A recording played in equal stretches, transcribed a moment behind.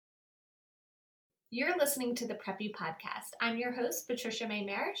You're listening to the Preppy Podcast. I'm your host, Patricia May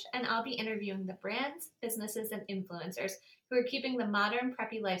Marish, and I'll be interviewing the brands, businesses, and influencers who are keeping the modern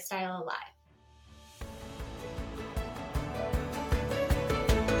preppy lifestyle alive.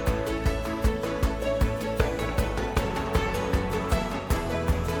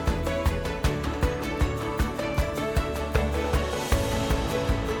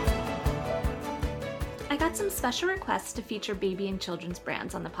 I got some special requests to feature baby and children's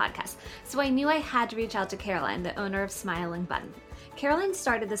brands on the podcast, so I knew I had to reach out to Caroline, the owner of Smiling Button. Caroline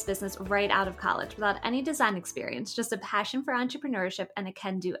started this business right out of college without any design experience, just a passion for entrepreneurship and a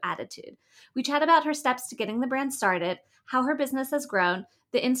can-do attitude. We chat about her steps to getting the brand started, how her business has grown,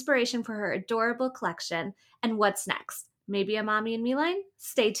 the inspiration for her adorable collection, and what's next. Maybe a Mommy and Me line?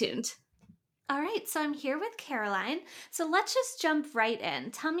 Stay tuned. All right, so I'm here with Caroline. So let's just jump right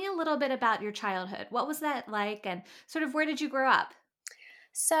in. Tell me a little bit about your childhood. What was that like, and sort of where did you grow up?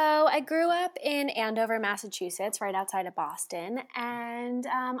 So I grew up in Andover, Massachusetts, right outside of Boston, and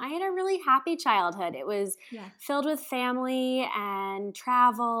I had a really happy childhood. It was filled with family and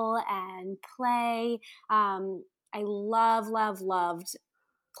travel and play. I loved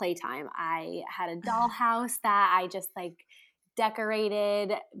playtime. I had a dollhouse that I just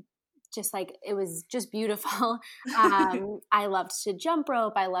decorated. Just like it was just beautiful. I loved to jump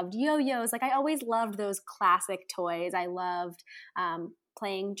rope. I loved yo-yos. I always loved those classic toys. I loved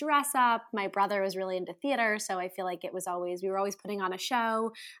playing dress up. My brother was really into theater, so I feel like we were always putting on a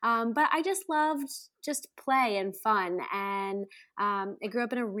show. But I just loved just play and fun. And I grew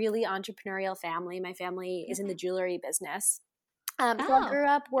up in a really entrepreneurial family. My family is in the jewelry business. So I grew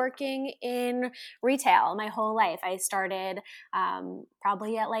up working in retail my whole life. I started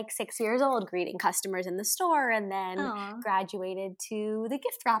probably at 6 years old greeting customers in the store, and then graduated to the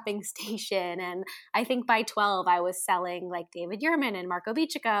gift wrapping station. And I think by 12 I was selling David Yurman and Marco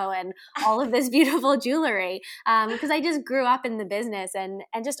Bicicco and all of this beautiful jewelry because I just grew up in the business and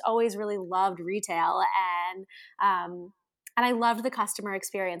just always really loved retail. And I loved the customer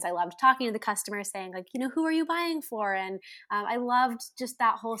experience. I loved talking to the customer, saying who are you buying for? And I loved just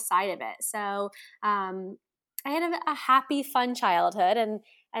that whole side of it. So I had a happy, fun childhood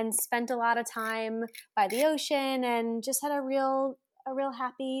and spent a lot of time by the ocean and just had a real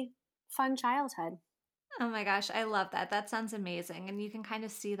happy, fun childhood. Oh my gosh, I love that. That sounds amazing. And you can kind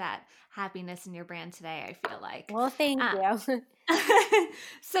of see that happiness in your brand today, I feel like. Well, thank you.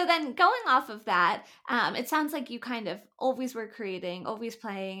 So then going off of that, it sounds like you kind of always were creating, always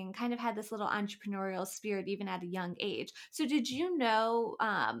playing, kind of had this little entrepreneurial spirit even at a young age. So did you know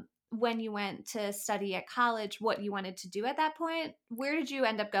when you went to study at college what you wanted to do at that point? Where did you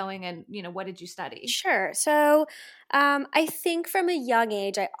end up going and, what did you study? Sure. So I think from a young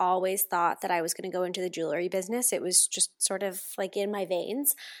age, I always thought that I was going to go into the jewelry business. It was just sort of in my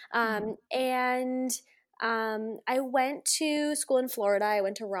veins. And I went to school in Florida. I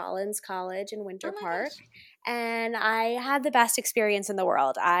went to Rollins College in Winter Park. Gosh. And I had the best experience in the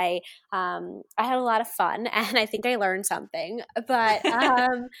world. I had a lot of fun, and I think I learned something. But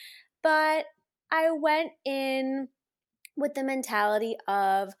but I went in with the mentality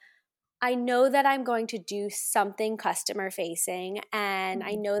of, I know that I'm going to do something customer facing, and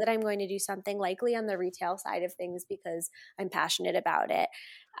I know that I'm going to do something likely on the retail side of things because I'm passionate about it.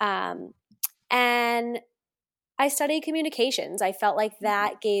 And I studied communications. I felt like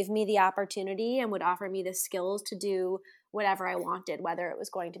that gave me the opportunity and would offer me the skills to do whatever I wanted, whether it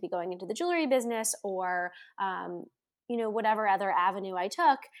was going to be going into the jewelry business or, whatever other avenue I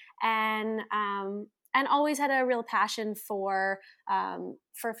took. And always had a real passion for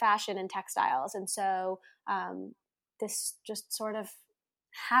fashion and textiles. And so this just sort of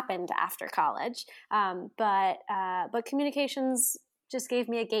happened after college. But communications just gave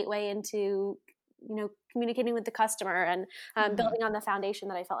me a gateway into communicating with the customer and building on the foundation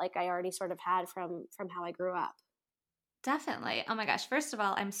that I felt like I already sort of had from how I grew up. Definitely. Oh my gosh. First of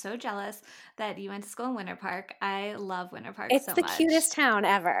all, I'm so jealous that you went to school in Winter Park. I love Winter Park so much. It's the cutest town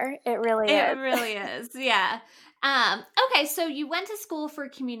ever. It really is. It really is. Yeah. Okay. So you went to school for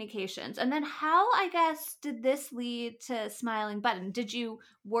communications, and then how, I guess, did this lead to Smiling Button? Did you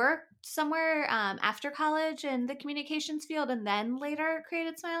work somewhere after college in the communications field and then later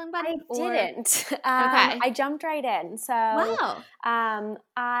created Smiling Button? I didn't. Okay. I jumped right in. So wow.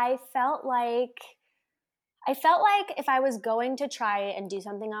 I felt like if I was going to try and do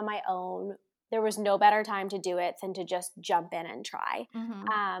something on my own, there was no better time to do it than to just jump in and try.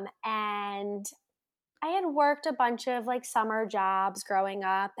 And I had worked a bunch of summer jobs growing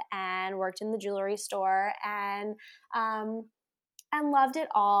up and worked in the jewelry store and loved it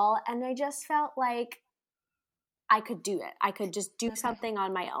all. And I just felt like I could do it. I could just do something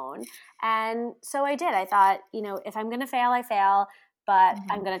on my own. And so I did. I thought, if I'm going to fail, I fail, but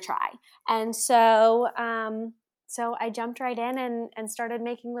I'm going to try. And so so I jumped right in and started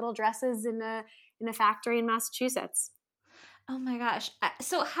making little dresses in a factory in Massachusetts. Oh my gosh.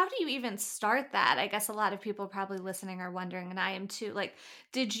 So how do you even start that? I guess a lot of people probably listening are wondering, and I am too. Like,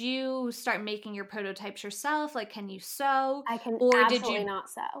 did you start making your prototypes yourself? Like, can you sew? I can Or did absolutely you? not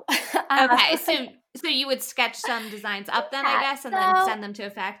sew. Okay, so you would sketch some designs up then, I guess, and then send them to a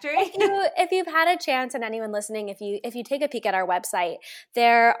factory? If you've had a chance, and anyone listening, if you take a peek at our website,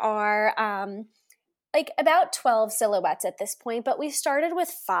 there are about 12 silhouettes at this point, but we started with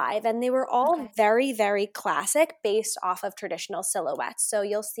 5, and they were all very, very classic based off of traditional silhouettes. So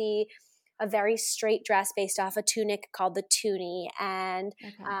you'll see a very straight dress based off a tunic called the toonie, and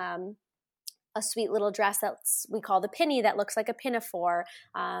a sweet little dress that we call the pinny that looks like a pinafore,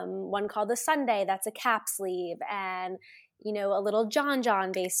 one called the Sunday that's a cap sleeve, and a little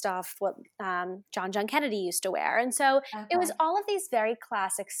John based off what John Kennedy used to wear. And so it was all of these very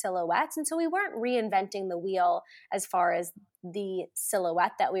classic silhouettes. And so we weren't reinventing the wheel as far as the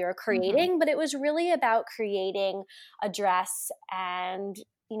silhouette that we were creating, but it was really about creating a dress and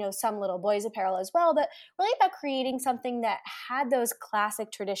some little boys apparel as well, but really about creating something that had those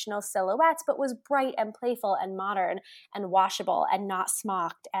classic traditional silhouettes, but was bright and playful and modern and washable and not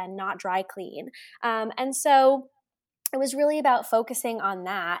smocked and not dry clean. And so it was really about focusing on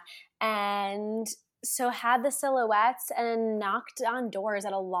that. And so had the silhouettes and knocked on doors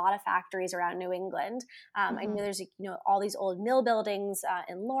at a lot of factories around New England. I know there's all these old mill buildings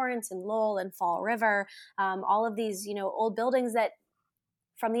in Lawrence and Lowell and Fall River, all of these old buildings that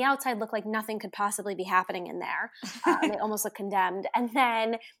from the outside look like nothing could possibly be happening in there. They almost look condemned. And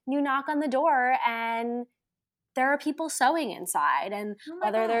then you knock on the door and there are people sewing inside, and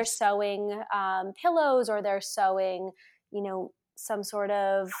whether they're sewing pillows or they're sewing, some sort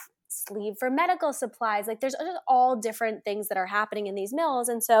of sleeve for medical supplies. Like there's just all different things that are happening in these mills.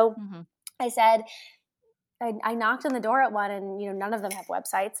 And so I said, I knocked on the door at one, and none of them have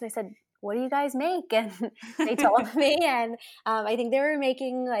websites. And I said, what do you guys make? And they told me, and I think they were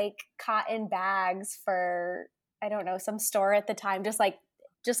making like cotton bags for, I don't know, some store at the time, just like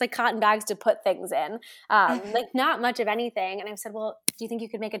cotton bags to put things in, like not much of anything. And I said, well, do you think you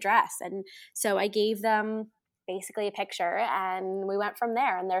could make a dress? And so I gave them basically a picture, and we went from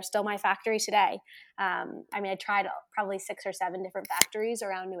there, and they're still my factory today. I tried probably 6 or 7 different factories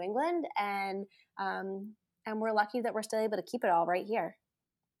around New England, and we're lucky that we're still able to keep it all right here.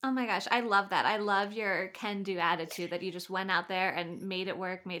 Oh my gosh, I love that. I love your can-do attitude that you just went out there and made it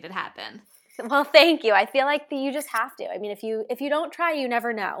work, made it happen. Well, thank you. I feel like you just have to. I mean, if you don't try, you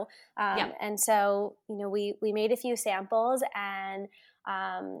never know. And so, we made a few samples, and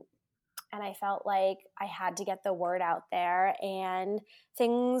I felt like I had to get the word out there, and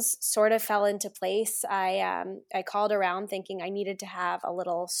things sort of fell into place. I called around thinking I needed to have a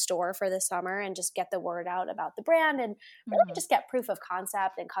little store for the summer and just get the word out about the brand and really just get proof of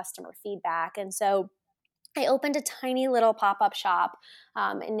concept and customer feedback. And so I opened a tiny little pop-up shop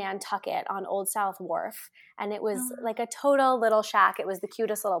in Nantucket on Old South Wharf, and it was like a total little shack. It was the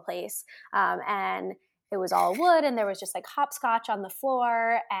cutest little place, and it was all wood, and there was just like hopscotch on the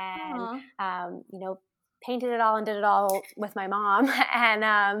floor, and painted it all and did it all with my mom,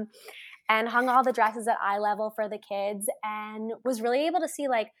 and hung all the dresses at eye level for the kids, and was really able to see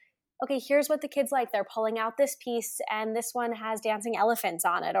like, okay, here's what the kids like. They're pulling out this piece, and this one has dancing elephants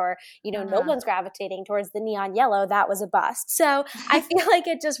on it, or, no one's gravitating towards the neon yellow. That was a bust. So I feel like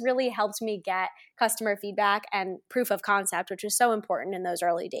it just really helped me get customer feedback and proof of concept, which was so important in those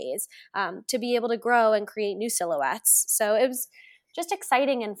early days, to be able to grow and create new silhouettes. So it was just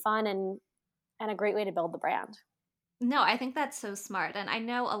exciting and fun and a great way to build the brand. No, I think that's so smart. And I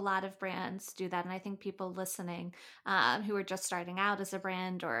know a lot of brands do that. And I think people listening who are just starting out as a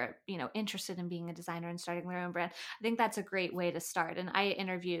brand or, interested in being a designer and starting their own brand, I think that's a great way to start. And I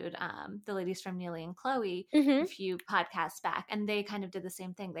interviewed the ladies from Neely and Chloe a few podcasts back, and they kind of did the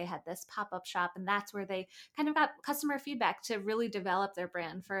same thing. They had this pop-up shop, and that's where they kind of got customer feedback to really develop their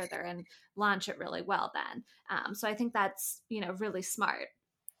brand further and launch it really well then. So I think that's, really smart.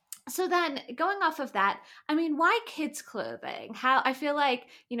 So then going off of that, why kids clothing? How I feel like,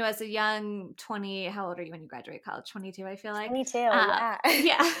 as a young 20, how old are you when you graduate college? 22, I feel like. 22, yeah.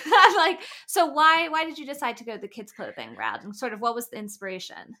 Yeah. So why did you decide to go the kids clothing route, and sort of what was the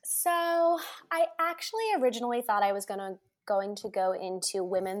inspiration? So I actually originally thought I was going to go into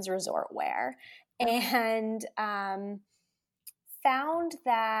women's resort wear. And found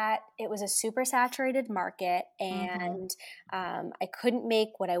that it was a super saturated market, and I couldn't make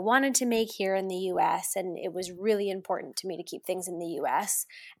what I wanted to make here in the US, and it was really important to me to keep things in the US.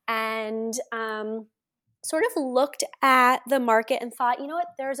 And sort of looked at the market and thought, you know what,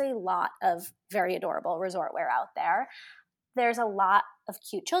 there's a lot of very adorable resort wear out there. There's a lot of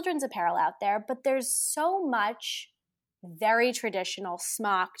cute children's apparel out there, but there's so much very traditional,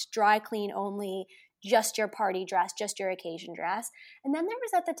 smocked, dry clean only, just your party dress, just your occasion dress. And then there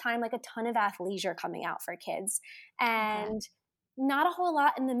was at the time like a ton of athleisure coming out for kids, and not a whole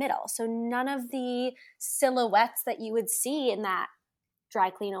lot in the middle. So none of the silhouettes that you would see in that dry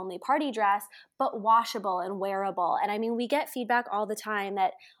clean only party dress, but washable and wearable. And I mean, we get feedback all the time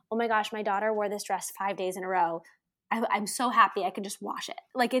that, oh my gosh, my daughter wore this dress 5 days in a row. I'm so happy I can just wash it.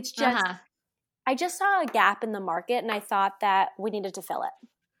 Like, it's just, I just saw a gap in the market, and I thought that we needed to fill it.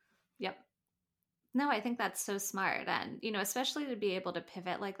 Yep. No, I think that's so smart. And, you know, especially to be able to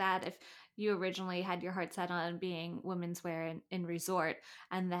pivot like that, if you originally had your heart set on being women's wear in resort,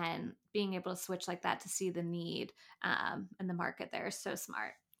 and then being able to switch like that to see the need in the market there is so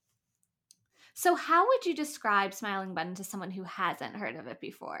smart. So how would you describe Smiling Button to someone who hasn't heard of it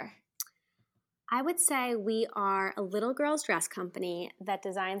before? I would say we are a little girl's dress company that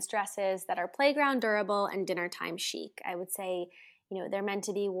designs dresses that are playground durable and dinner time chic. I would say, you know, they're meant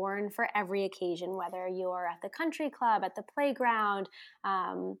to be worn for every occasion, whether you're at the country club, at the playground,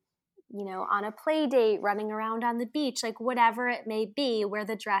 you know, on a play date, running around on the beach, like whatever it may be, wear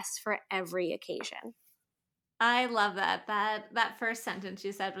the dress for every occasion. I love that. That first sentence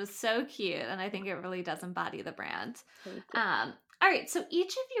you said was so cute, and I think it really does embody the brand. All right, so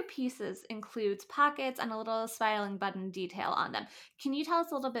each of your pieces includes pockets and a little Smiling Button detail on them. Can you tell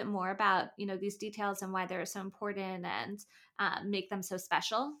us a little bit more about, you know, these details and why they're so important and make them so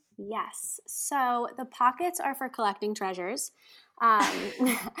special? Yes. So the pockets are for collecting treasures.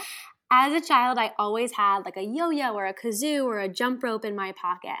 As a child, I always had like a yo-yo or a kazoo or a jump rope in my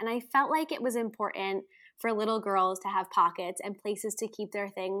pocket, and I felt like it was important for little girls to have pockets and places to keep their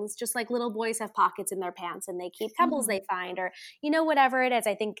things, just like little boys have pockets in their pants and they keep pebbles they find, or, you know, whatever it is.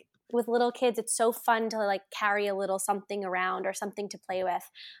 I think with little kids, it's so fun to like carry a little something around or something to play with,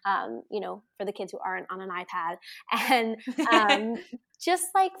 you know, for the kids who aren't on an iPad, and just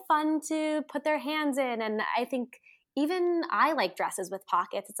like fun to put their hands in. And I think even I like dresses with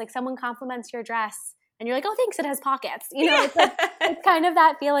pockets. It's like someone compliments your dress and you're like, oh, thanks, it has pockets. You know, it's like, it's kind of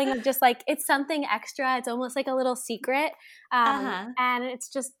that feeling of just like, it's something extra. It's almost like a little secret. And it's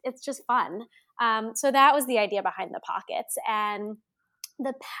just fun. So that was the idea behind the pockets. And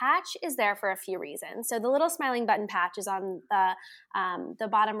the patch is there for a few reasons. So the little Smiling Button patch is on the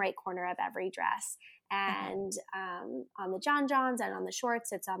bottom right corner of every dress. And on the John Johns and on the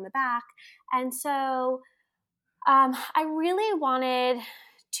shorts, it's on the back. And so I really wanted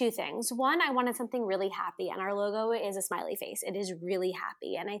two things. One, I wanted something really happy, and our logo is a smiley face. It is really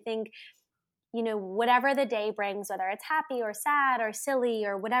happy. And I think, you know, whatever the day brings, whether it's happy or sad or silly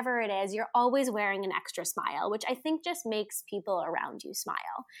or whatever it is, you're always wearing an extra smile, which I think just makes people around you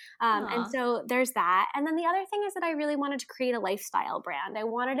smile. And so there's that. And then the other thing is that I really wanted to create a lifestyle brand. I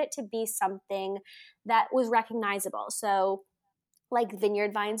wanted it to be something that was recognizable. So like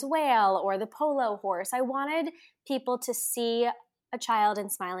Vineyard Vine's whale or the polo horse, I wanted people to see a child in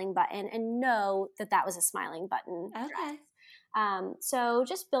Smiling Button and know that that was a Smiling Button dress. So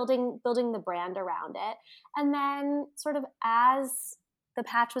just building the brand around it. And then sort of as the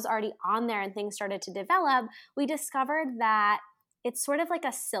patch was already on there and things started to develop, we discovered that it's sort of like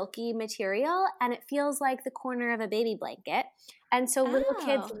a silky material and it feels like the corner of a baby blanket. And so little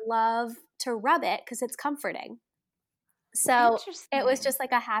kids love to rub it because it's comforting. So it was just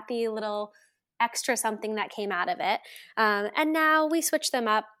like a happy little extra something that came out of it. And now we switch them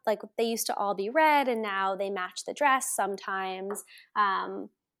up. Like they used to all be red and now they match the dress sometimes.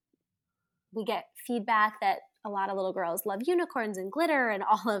 We get feedback that a lot of little girls love unicorns and glitter and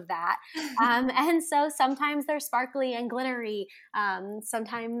all of that. And so sometimes they're sparkly and glittery.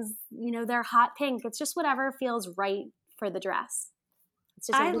 Sometimes, you know, they're hot pink. It's just whatever feels right for the dress. It's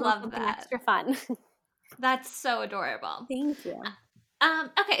just I love that. Extra fun. That's so adorable. Thank you.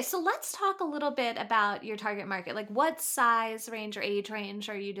 Okay, so let's talk a little bit about your target market. Like what size range or age range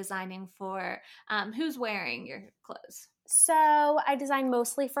are you designing for? Who's wearing your clothes? So I design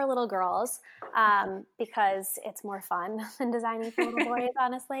mostly for little girls because it's more fun than designing for little boys,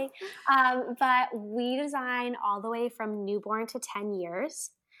 honestly. But we design all the way from newborn to 10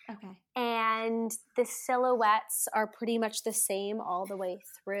 years. Okay. And the silhouettes are pretty much the same all the way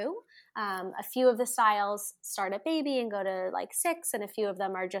through. A few of the styles start at baby and go to like 6, and a few of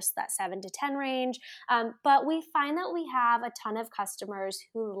them are just that 7 to 10 range. But we find that we have a ton of customers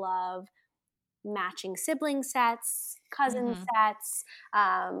who love matching sibling sets, cousin sets,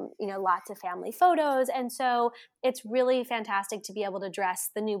 lots of family photos. And so it's really fantastic to be able to dress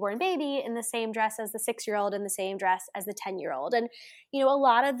the newborn baby in the same dress as the 6-year-old and the same dress as the 10-year-old. And, a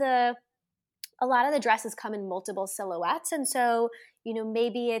lot of the dresses come in multiple silhouettes. And so,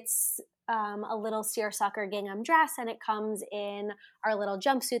 maybe it's a little seersucker gingham dress, and it comes in our little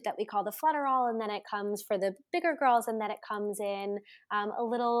jumpsuit that we call the flutterall, and then it comes for the bigger girls, and then it comes in a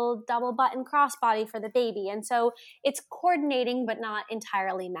little double button crossbody for the baby. And so it's coordinating but not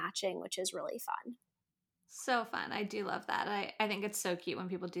entirely matching, which is really fun. So fun. I do love that. I think it's so cute when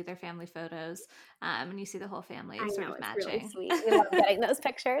people do their family photos and you see the whole family sort of matching. It's really sweet. We love getting those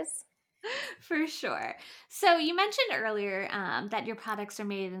pictures. For sure. So you mentioned earlier that your products are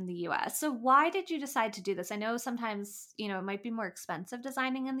made in the US. So why did you decide to do this? I know sometimes, it might be more expensive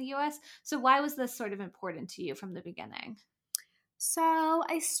designing in the US. So why was this sort of important to you from the beginning? So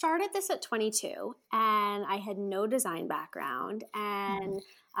I started this at 22, and I had no design background, and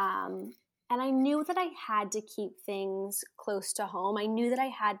I knew that I had to keep things close to home. I knew that I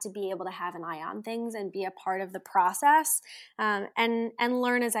had to be able to have an eye on things and be a part of the process, and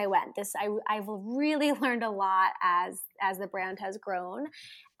learn as I went. I've really learned a lot as the brand has grown,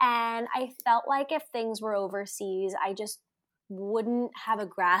 and I felt like if things were overseas, I just wouldn't have a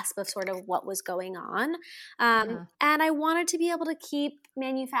grasp of sort of what was going on. And I wanted to be able to keep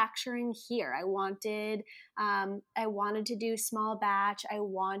manufacturing here. I wanted to do small batch. I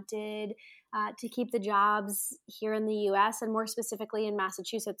wanted to keep the jobs here in the US, and more specifically in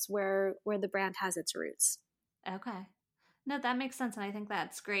Massachusetts, where the brand has its roots. Okay. No, that makes sense. And I think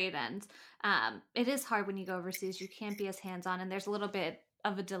that's great. And it is hard when you go overseas. You can't be as hands-on, and there's a little bit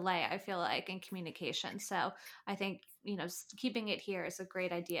of a delay, I feel like, in communication. So I think, keeping it here is a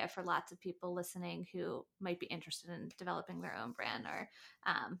great idea for lots of people listening who might be interested in developing their own brand or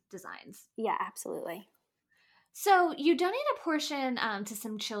designs. Yeah, absolutely. So you donate a portion to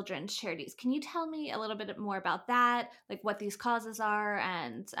some children's charities. Can you tell me a little bit more about that, like what these causes are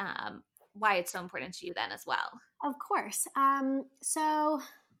and why it's so important to you then as well? Of course. So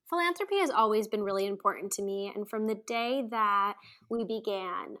philanthropy has always been really important to me. And from the day that we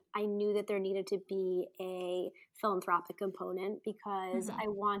began, I knew that there needed to be a philanthropic component, because I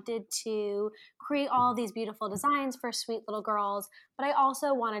wanted to create all these beautiful designs for sweet little girls, but I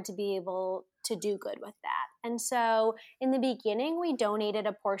also wanted to be able to do good with that. And so in the beginning, we donated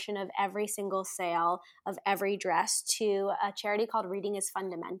a portion of every single sale of every dress to a charity called Reading is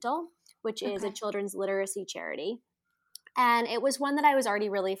Fundamental, which is a children's literacy charity. And it was one that I was already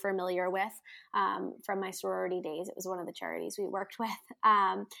really familiar with from my sorority days. It was one of the charities we worked with.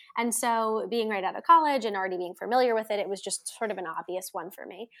 And so being right out of college and already being familiar with it, it was just sort of an obvious one for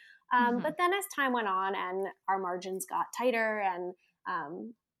me. But then as time went on and our margins got tighter and,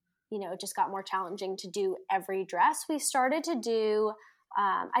 it just got more challenging to do every dress, we started to do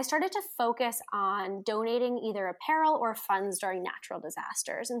I started to focus on donating either apparel or funds during natural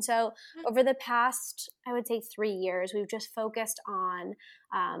disasters. And so over the past, I would say 3 years, we've just focused on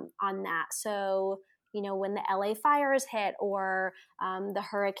that. So, when the LA fires hit, or the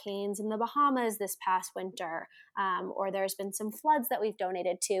hurricanes in the Bahamas this past winter, or there's been some floods that we've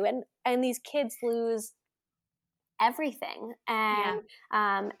donated to, and these kids lose everything.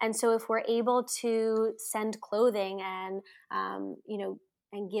 And so if we're able to send clothing and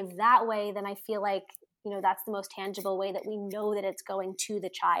give that way, then I feel like, that's the most tangible way that we know that it's going to the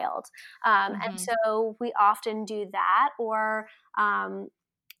child. And so we often do that, or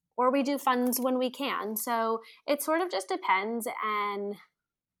we do funds when we can. So it sort of just depends, and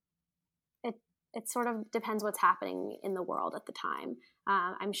it sort of depends what's happening in the world at the time.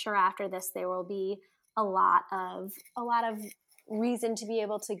 I'm sure after this there will be a lot of reason to be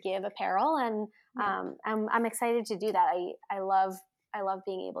able to give apparel, and I'm excited to do that. I love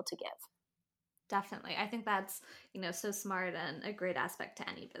being able to give. Definitely. I think that's, so smart and a great aspect to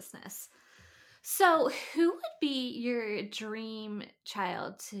any business. So who would be your dream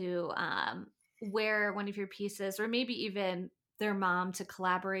child to wear one of your pieces, or maybe even their mom to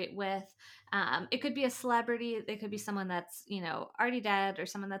collaborate with? It could be a celebrity. It could be someone that's, already dead, or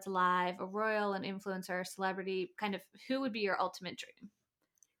someone that's alive, a royal, an influencer, a celebrity. Kind of, who would be your ultimate dream?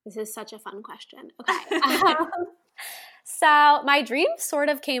 This is such a fun question. Okay. So my dream sort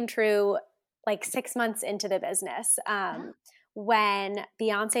of came true like 6 months into the business. When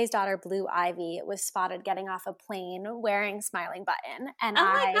Beyonce's daughter, Blue Ivy, was spotted getting off a plane wearing Smiling Button. And oh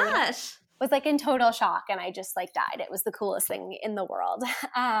my gosh. was like in total shock, and I just like died. It was the coolest thing in the world.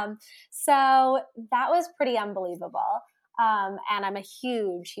 So that was pretty unbelievable. And I'm a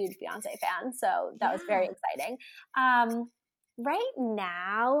huge, huge Beyonce fan. So that was very exciting. Right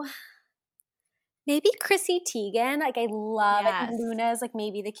now, maybe Chrissy Teigen. Like I love it. Luna is like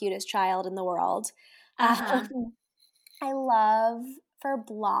maybe the cutest child in the world. I love, for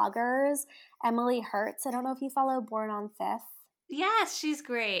bloggers, Emily Hertz. I don't know if you follow Born on Fifth. Yes, she's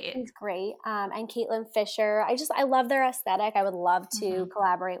great. She's great. And Caitlin Fisher. I love their aesthetic. I would love to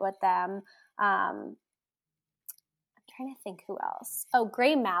collaborate with them. I'm trying to think who else. Oh,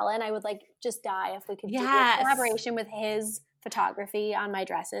 Gray Mallon. I would like just die if we could do a collaboration with his photography on my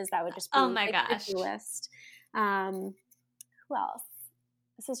dresses. That would just be the coolest. Who else?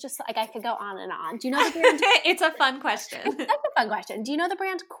 This is just like I could go on and on. Do you know the brand? It's a fun question. It's a fun question. Do you know the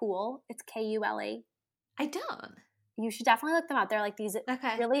brand Cool? It's Kule. I don't. You should definitely look them up. They're like these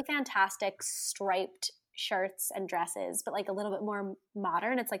really fantastic striped shirts and dresses, but like a little bit more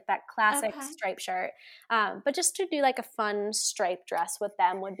modern. It's like that classic striped shirt. But just to do like a fun striped dress with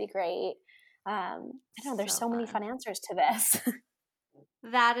them would be great. I don't know. There's so many fun answers to this.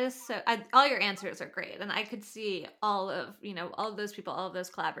 That is all your answers are great. And I could see all of those people, all of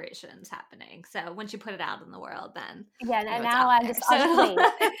those collaborations happening. So once you put it out in the world, then. Yeah. And now I'm just wait.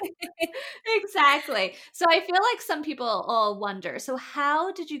 Exactly. So I feel like some people all wonder, so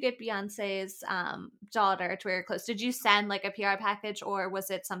how did you get Beyonce's daughter to wear your clothes? Did you send like a PR package, or was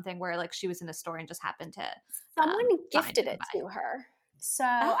it something where like she was in a store and just happened to someone gifted it to her? So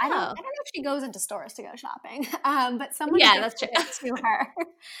I don't know if she goes into stores to go shopping, but someone gifted it to her.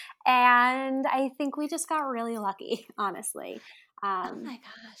 And I think we just got really lucky, honestly. Oh my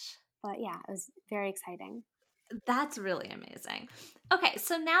gosh. But yeah, it was very exciting. That's really amazing. Okay,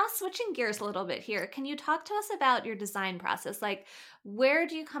 so now switching gears a little bit here, can you talk to us about your design process? Like, where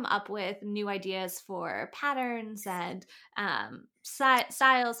do you come up with new ideas for patterns and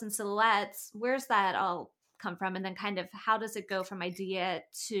styles and silhouettes? Where's that all come from? And then kind of how does it go from idea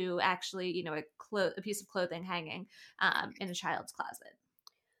to actually, a piece of clothing hanging in a child's closet?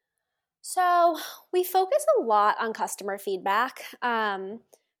 So we focus a lot on customer feedback.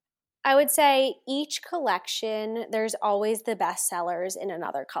 I would say each collection, there's always the best sellers in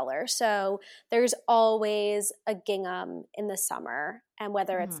another color. So there's always a gingham in the summer. And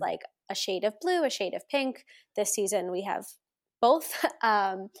whether it's like a shade of blue, a shade of pink, this season we have both.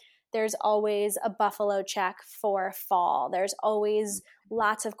 There's always a buffalo check for fall. There's always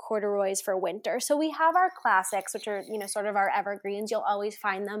lots of corduroys for winter. So we have our classics, which are, sort of our evergreens. You'll always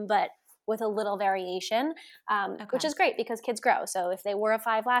find them, but with a little variation, which is great because kids grow. So if they wore a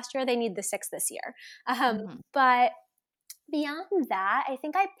 5 last year, they need the 6 this year. But beyond that, I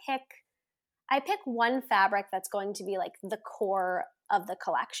think I pick one fabric that's going to be like the core of the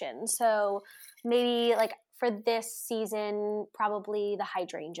collection. So maybe like for this season, probably the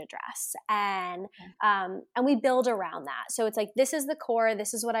hydrangea dress. And we build around that. So it's like, this is the core.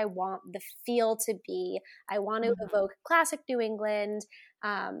 This is what I want the feel to be. I want to evoke classic New England.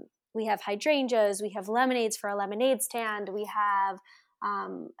 We have hydrangeas. We have lemonades for a lemonade stand. We have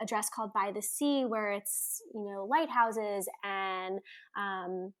a dress called By the Sea, where it's, lighthouses and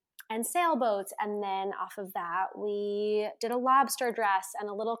sailboats. And then off of that, we did a lobster dress and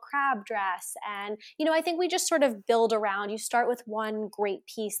a little crab dress. And, I think we just sort of build around. You start with one great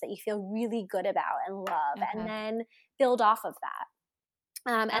piece that you feel really good about and love, and then build off of that.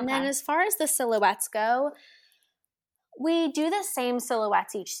 And then as far as the silhouettes go, we do the same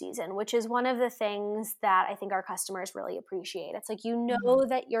silhouettes each season, which is one of the things that I think our customers really appreciate. It's like,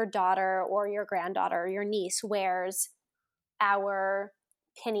 that your daughter or your granddaughter or your niece wears our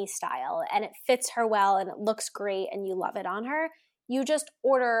Penny style and it fits her well and it looks great and you love it on her. You just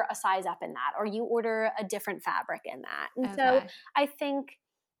order a size up in that, or you order a different fabric in that. And so I think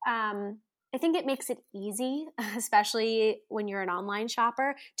it makes it easy, especially when you're an online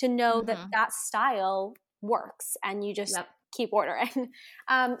shopper, to know that style works and you just keep ordering.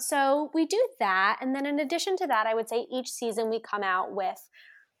 So we do that. And then in addition to that, I would say each season we come out with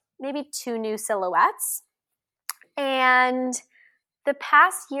maybe 2 new silhouettes. And the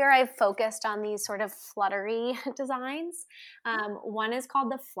past year I've focused on these sort of fluttery designs. One is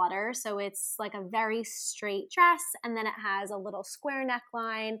called the Flutter. So it's like a very straight dress, and then it has a little square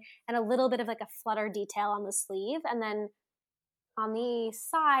neckline and a little bit of like a flutter detail on the sleeve. And then on the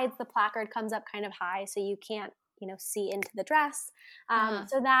sides, the placard comes up kind of high so you can't, see into the dress.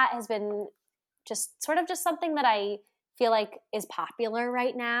 So that has been just something that I feel like is popular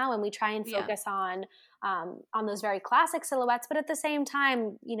right now. And we try and focus on those very classic silhouettes, but at the same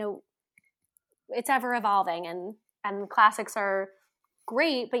time, it's ever evolving and classics are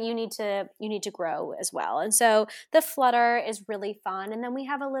great, but you need to grow as well. And so the Flutter is really fun. And then we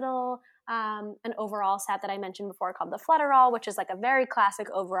have a little an overall set that I mentioned before called the Flutterall, which is like a very classic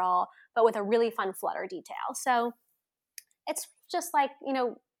overall, but with a really fun flutter detail. So it's just like,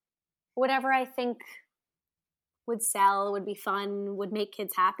 whatever I think would sell, would be fun, would make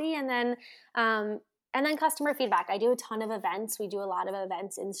kids happy. And then customer feedback. I do a ton of events. We do a lot of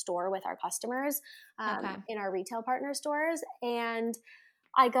events in store with our customers in our retail partner stores. And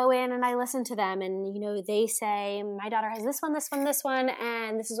I go in and I listen to them, and, they say, my daughter has this one,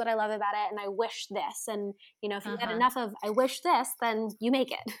 and this is what I love about it. And I wish this. And, if you get enough of, I wish this, then you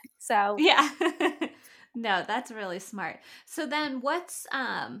make it. So yeah. No, that's really smart. So then what's,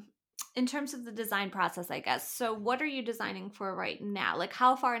 in terms of the design process, I guess, so what are you designing for right now? Like,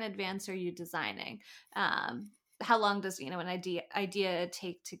 how far in advance are you designing? How long does, an idea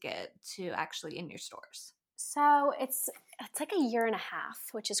take to get to actually in your stores? So it's like a year and a half,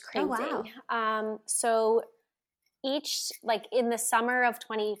 which is crazy. Oh, wow. So like in the summer of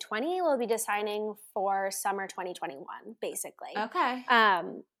 2020, we'll be designing for summer 2021, basically. Okay.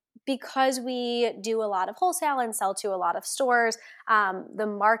 Because we do a lot of wholesale and sell to a lot of stores, the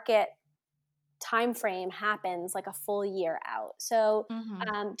market time frame happens like a full year out. So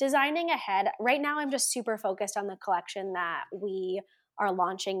designing ahead, right now I'm just super focused on the collection that we are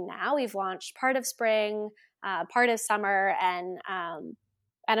launching now. We've launched part of spring, part of summer, and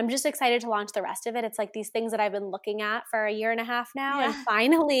I'm just excited to launch the rest of it. It's like these things that I've been looking at for a year and a half now, and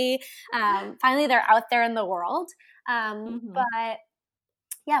finally they're out there in the world. But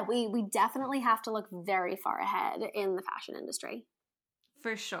yeah, we definitely have to look very far ahead in the fashion industry.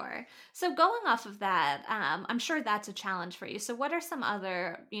 For sure. So going off of that, I'm sure that's a challenge for you. So what are some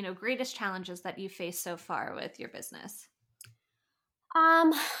other, greatest challenges that you face so far with your business?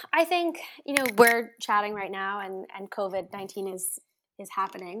 I think, we're chatting right now, and COVID-19 is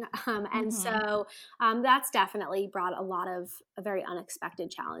happening. And so that's definitely brought a lot of very unexpected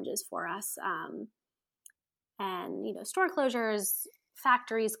challenges for us. And, store closures,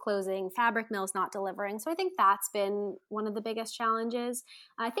 factories closing, fabric mills not delivering. So I think that's been one of the biggest challenges.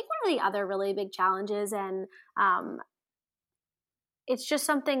 I think one of the other really big challenges, and it's just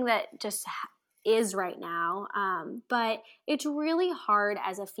something that just is right now, but it's really hard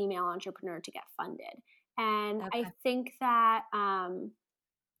as a female entrepreneur to get funded. And I think that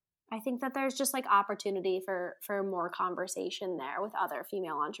there's just like opportunity for more conversation there with other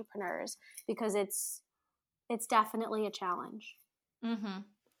female entrepreneurs, because it's definitely a challenge.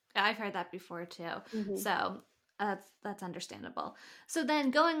 I've heard that before too. So that's understandable. So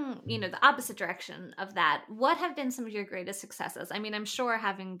then going, the opposite direction of that, what have been some of your greatest successes? I mean, I'm sure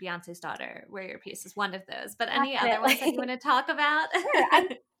having Beyonce's daughter wear your piece is one of those, but any other ones that you want to talk about?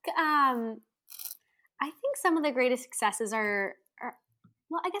 Sure. I think some of the greatest successes are,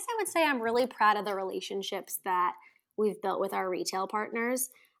 well, I guess I would say I'm really proud of the relationships that we've built with our retail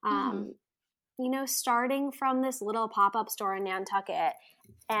partners. Starting from this little pop-up store in Nantucket,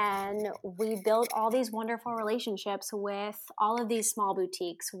 and we built all these wonderful relationships with all of these small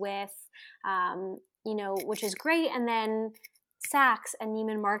boutiques with, which is great. And then Saks and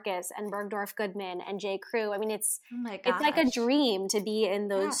Neiman Marcus and Bergdorf Goodman and J. Crew. I mean, it's like a dream to be in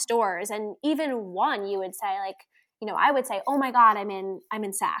those stores. And even one, you would say like, I would say, oh my God, I'm in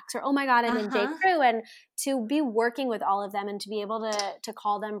Saks, or oh my God, I'm in J. Crew. And to be working with all of them and to be able to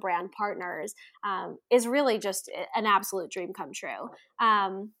call them brand partners is really just an absolute dream come true.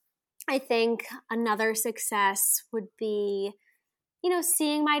 I think another success would be,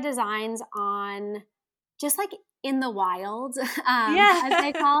 seeing my designs on just like in the wild, as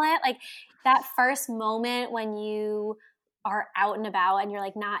they call it, like that first moment when you are out and about and you're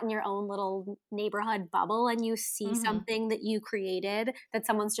like not in your own little neighborhood bubble, and you see something that you created that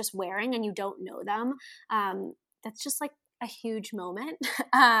someone's just wearing and you don't know them. That's just like a huge moment.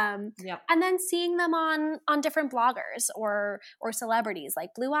 And then seeing them on different bloggers or celebrities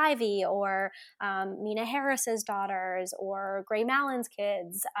like Blue Ivy or Mina Harris's daughters or Gray Mallin's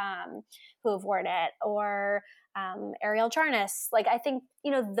kids who have worn it, or Ariel Charnas. Like, I think,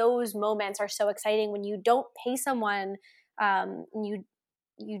 those moments are so exciting when you don't pay someone.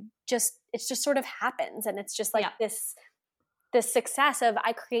 It just sort of happens, and it's just like this success of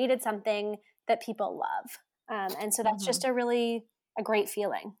I created something that people love, and so that's just a great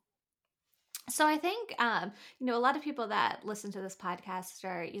feeling. So I think a lot of people that listen to this podcast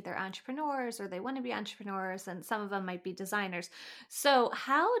are either entrepreneurs or they want to be entrepreneurs, and some of them might be designers. So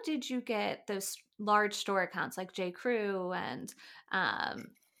how did you get those large store accounts like J. Crew and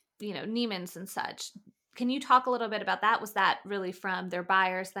Neiman's and such? can you talk a little bit about that? Was that really from their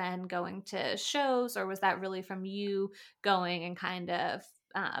buyers then going to shows, or was that really from you going and kind of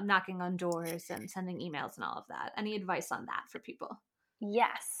knocking on doors and sending emails and all of that? Any advice on that for people?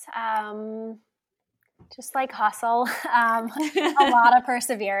 Yes. Just like hustle, a lot of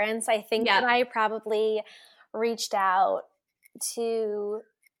perseverance. I think that I probably reached out to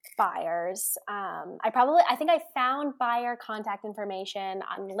buyers. I think I found buyer contact information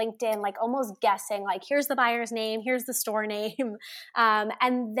on LinkedIn, like almost guessing, like here's the buyer's name, here's the store name,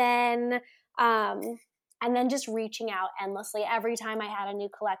 and then just reaching out endlessly every time I had a new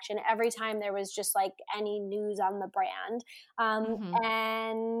collection, every time there was just like any news on the brand,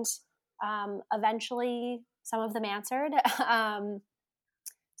 and eventually some of them answered.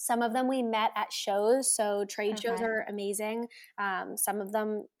 Some of them we met at shows, so trade shows are amazing. Some of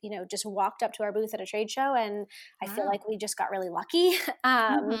them, just walked up to our booth at a trade show, and I feel like we just got really lucky.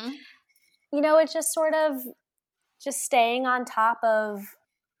 It's just sort of just staying on top of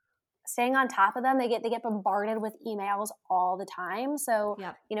them. They get bombarded with emails all the time. So,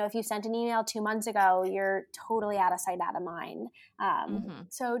 if you sent an email 2 months ago, you're totally out of sight, out of mind.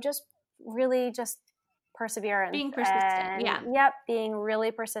 So just really just perseverance, being persistent, being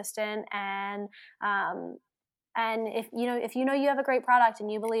really persistent, and if you have a great product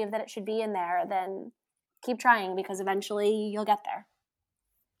and you believe that it should be in there, then keep trying, because eventually you'll get there.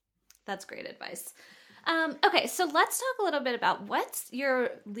 That's great advice. Okay, so let's talk a little bit about what's your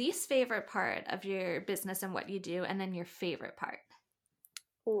least favorite part of your business and what you do, and then your favorite part.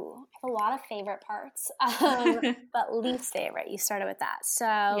 Ooh, I have a lot of favorite parts, but least favorite. You started with that,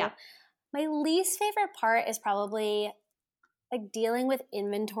 so my least favorite part is probably like dealing with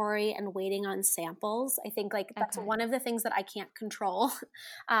inventory and waiting on samples. I think like that's one of the things that I can't control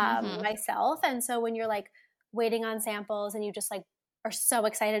myself. And so when you're like waiting on samples and you just like are so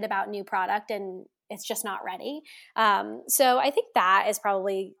excited about new product and it's just not ready. So I think that is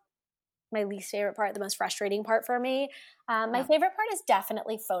probably my least favorite part, the most frustrating part for me. My favorite part is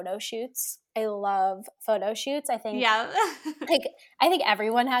definitely photo shoots. I love photo shoots. I think, I think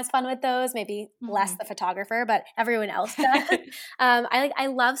everyone has fun with those. Maybe less the photographer, but everyone else does. I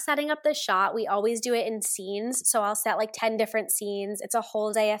love setting up the shot. We always do it in scenes, so I'll set like 10 different scenes. It's a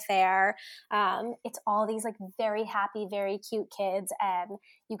whole day affair. It's all these like very happy, very cute kids, and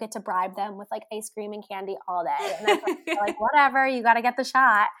you get to bribe them with like ice cream and candy all day. And they're like, whatever, you got to get the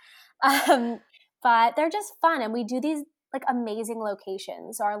shot. But they're just fun, and we do these like amazing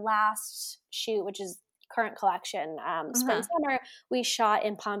locations. So our last shoot, which is current collection, spring summer, we shot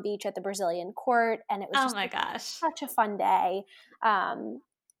in Palm Beach at the Brazilian Court, and it was just such a fun day.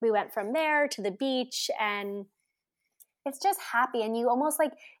 We went from there to the beach, and it's just happy, and you almost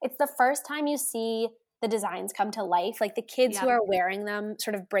like it's the first time you see the designs come to life, like the kids who are wearing them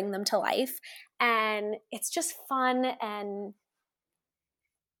sort of bring them to life, and it's just fun and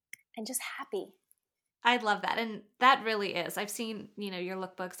just happy. I love that. And that really is. I've seen, your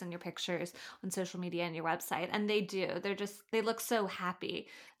lookbooks and your pictures on social media and your website, and they look so happy.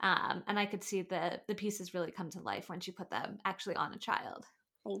 And I could see the pieces really come to life once you put them actually on a child.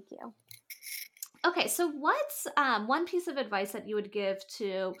 Thank you. Okay, so what's one piece of advice that you would give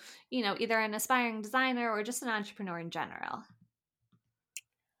to, either an aspiring designer or just an entrepreneur in general?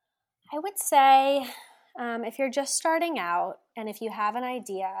 I would say if you're just starting out and if you have an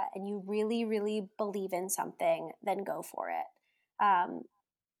idea and you really, really believe in something, then go for it.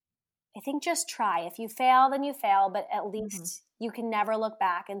 I think just try. If you fail, then you fail, but at least you can never look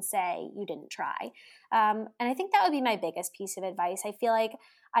back and say you didn't try. And I think that would be my biggest piece of advice. I feel like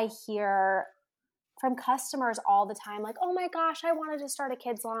I hear from customers all the time, like, oh my gosh, I wanted to start a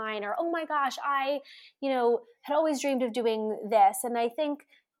kids line, or oh my gosh, I, had always dreamed of doing this. And I think,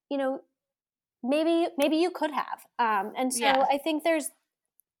 maybe you could have. And so I think there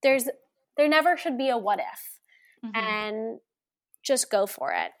never should be a what if, and just go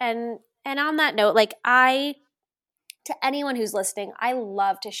for it. And on that note, like to anyone who's listening, I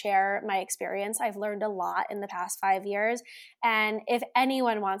love to share my experience. I've learned a lot in the past 5 years. And if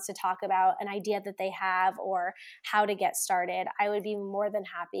anyone wants to talk about an idea that they have or how to get started, I would be more than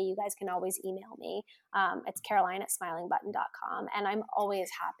happy. You guys can always email me. It's Caroline@smilingbutton.com. And I'm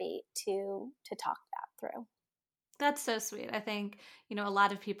always happy to talk that through. That's so sweet. I think, a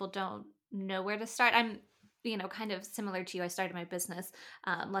lot of people don't know where to start. I'm kind of similar to you. I started my business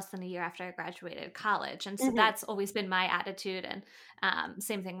less than a year after I graduated college. And so that's always been my attitude. And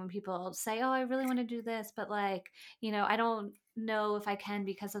same thing when people say, oh, I really want to do this, but like, I don't know if I can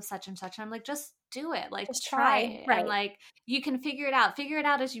because of such and such. And I'm like, just do it. Like, just try it. Right. And like, you can figure it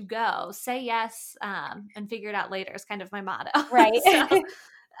out as you go. Say yes and figure it out later is kind of my motto. Right. So,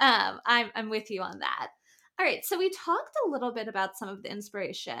 I'm with you on that. All right. So we talked a little bit about some of the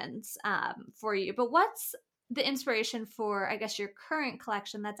inspirations for you, but what's the inspiration for, I guess, your current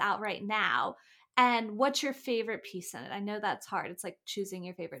collection that's out right now? And what's your favorite piece in it? I know that's hard. It's like choosing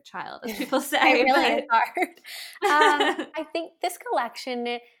your favorite child, as people say. It really is hard. I think this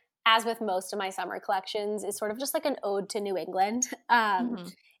collection, as with most of my summer collections, is sort of just like an ode to New England.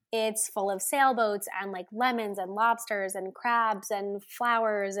 It's full of sailboats and like lemons and lobsters and crabs and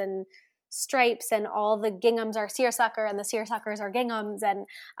flowers and stripes, and all the ginghams are seersucker and the seersuckers are ginghams, and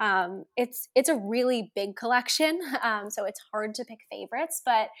it's a really big collection, so it's hard to pick favorites,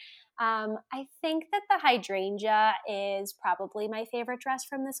 but I think that the hydrangea is probably my favorite dress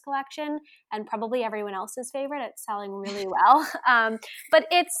from this collection, and probably everyone else's favorite. It's selling really well. But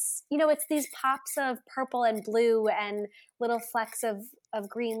it's, it's these pops of purple and blue and little flecks of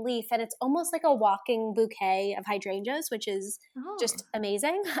green leaf. And it's almost like a walking bouquet of hydrangeas, which is just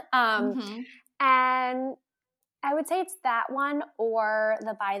amazing. And I would say it's that one or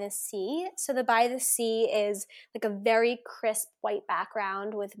the By the Sea. So the By the Sea is like a very crisp white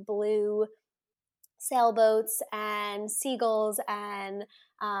background with blue sailboats and seagulls and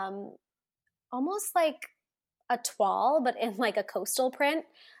almost like a toile, but in like a coastal print.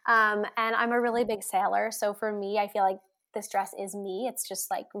 And I'm a really big sailor. So for me, I feel like this dress is me. It's just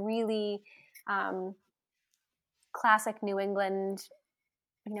like really classic New England,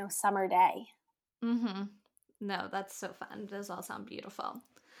 summer day. Mm-hmm. No, that's so fun. Those all sound beautiful.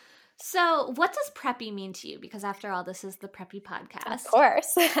 So what does preppy mean to you? Because after all, this is the Preppy podcast. Of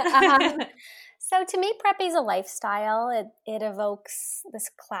course. So to me, preppy is a lifestyle. It evokes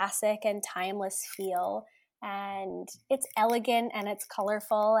this classic and timeless feel. And it's elegant and it's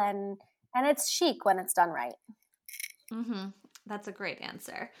colorful and it's chic when it's done right. Mm-hmm. That's a great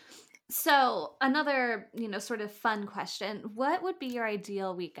answer. So another, sort of fun question. What would be your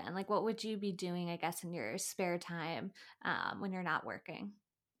ideal weekend? Like, what would you be doing, I guess, in your spare time when you're not working?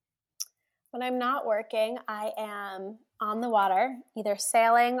 When I'm not working, I am on the water, either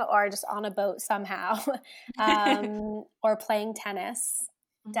sailing or just on a boat somehow, or playing tennis,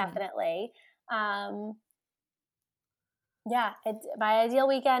 definitely. My ideal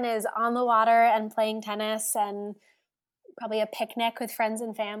weekend is on the water and playing tennis, and probably a picnic with friends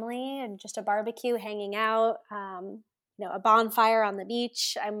and family, and just a barbecue, hanging out, a bonfire on the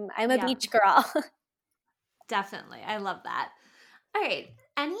beach. I'm a beach girl. Definitely. I love that. All right.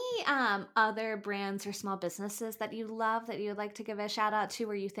 Any other brands or small businesses that you love that you would like to give a shout out to,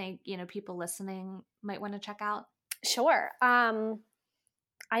 or you think, people listening might want to check out? Sure.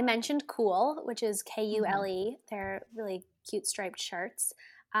 I mentioned Kule, which is Kule. They're really cute striped shirts.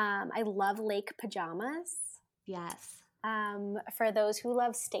 I love Lake Pajamas. Yes. For those who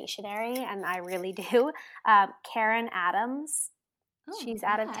love stationery, and I really do, Karen Adams. She's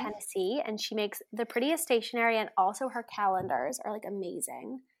out of Tennessee, and she makes the prettiest stationery, and also her calendars are like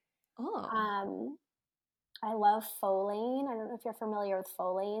amazing. I love Folane. I don't know if you're familiar with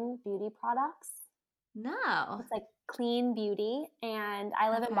Folane beauty products. No. It's like clean beauty, and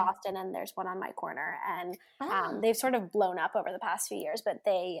I live in Boston, and there's one on my corner, and they've sort of blown up over the past few years, but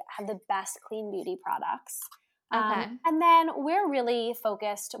they have the best clean beauty products. And then we're really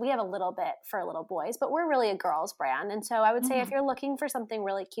focused. We have a little bit for little boys, but we're really a girls brand. And so I would say if you're looking for something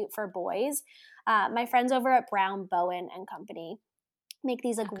really cute for boys, my friends over at Brown Bowen and Company make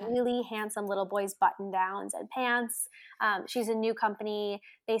these like really handsome little boys button downs and pants. She's a new company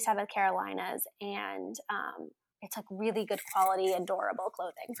based out of Carolinas, and it's like really good quality, adorable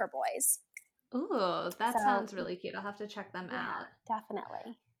clothing for boys. Ooh, that sounds really cute. I'll have to check them out.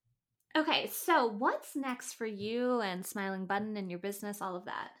 Definitely. Okay, so what's next for you and Smiling Button and your business, all of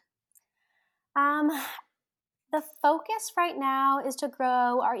that? The focus right now is to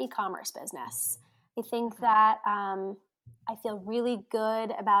grow our e-commerce business. I think that I feel really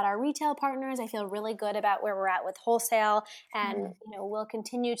good about our retail partners. I feel really good about where we're at with wholesale, and we'll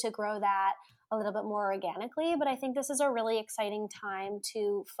continue to grow that a little bit more organically. But I think this is a really exciting time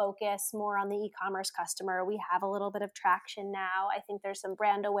to focus more on the e-commerce customer. We have a little bit of traction now. I think there's some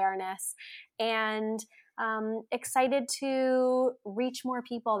brand awareness, and excited to reach more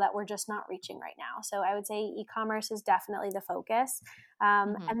people that we're just not reaching right now. So I would say e-commerce is definitely the focus.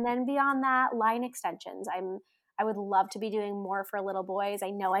 And then beyond that, line extensions. I would love to be doing more for little boys. I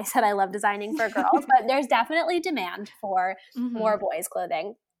know I said I love designing for girls, but there's definitely demand for more boys'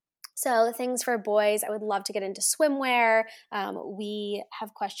 clothing. So things for boys, I would love to get into swimwear. We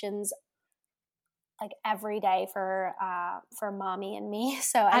have questions like every day for mommy and me.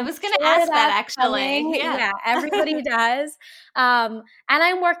 So I was going to ask that actually. Yeah, everybody does. And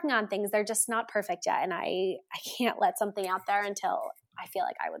I'm working on things. They're just not perfect yet. And I can't let something out there until I feel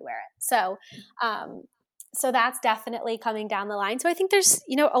like I would wear it. So So that's definitely coming down the line. So I think there's,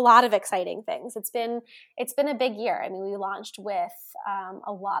 a lot of exciting things. It's been a big year. I mean, we launched with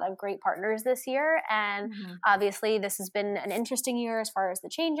a lot of great partners this year, and obviously this has been an interesting year as far as the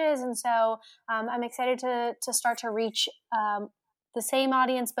changes. And so I'm excited to start to reach the same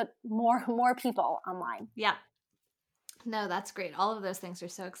audience, but more people online. Yeah. No, that's great. All of those things are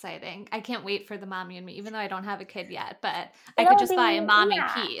so exciting. I can't wait for the Mommy and Me, even though I don't have a kid yet, but I could just buy a mommy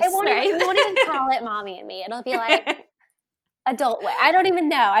piece. We won't even call it Mommy and Me. It'll be like adult way. I don't even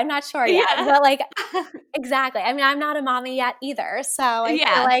know. I'm not sure yet. But like, exactly. I mean, I'm not a mommy yet either. So I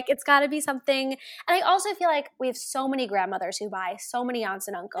feel like it's got to be something. And I also feel like we have so many grandmothers who buy, so many aunts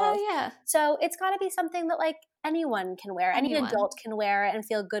and uncles. Oh, yeah. So it's got to be something that like anyone can wear, any adult can wear and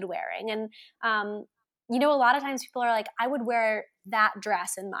feel good wearing. And, a lot of times people are like, I would wear that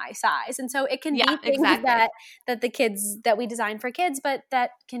dress in my size. And so it can be things that the kids, that we design for kids, but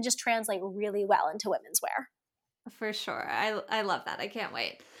that can just translate really well into women's wear. For sure. I love that. I can't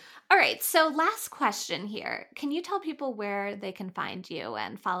wait. All right. So last question here. Can you tell people where they can find you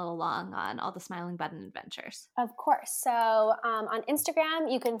and follow along on all the Smiling Button adventures? Of course. So on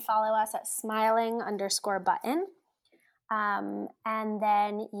Instagram, you can follow us at smiling_button. And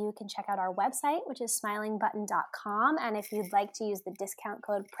then you can check out our website, which is smilingbutton.com. And if you'd like to use the discount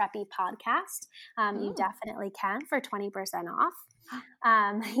code PREPPYPODCAST, you definitely can for 20% off.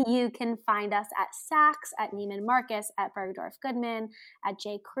 You can find us at Saks, at Neiman Marcus, at Bergdorf Goodman, at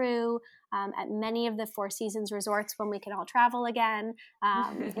J. Crew, at many of the Four Seasons resorts when we can all travel again,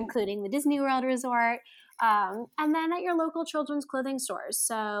 including the Disney World Resort, and then at your local children's clothing stores.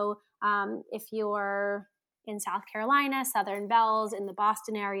 So if you're in South Carolina, Southern Bells, in the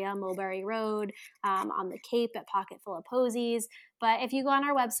Boston area, Mulberry Road, on the Cape at Pocket Full of Posies. But if you go on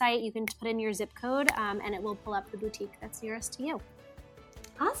our website, you can put in your zip code and it will pull up the boutique that's nearest to you.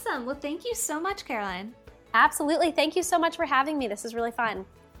 Awesome. Well, thank you so much, Caroline. Absolutely. Thank you so much for having me. This is really fun.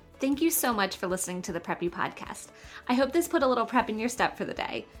 Thank you so much for listening to the Preppy Podcast. I hope this put a little prep in your step for the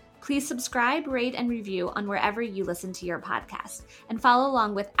day. Please subscribe, rate, and review on wherever you listen to your podcast, and follow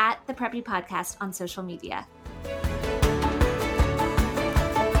along with @The Preppy Podcast on social media.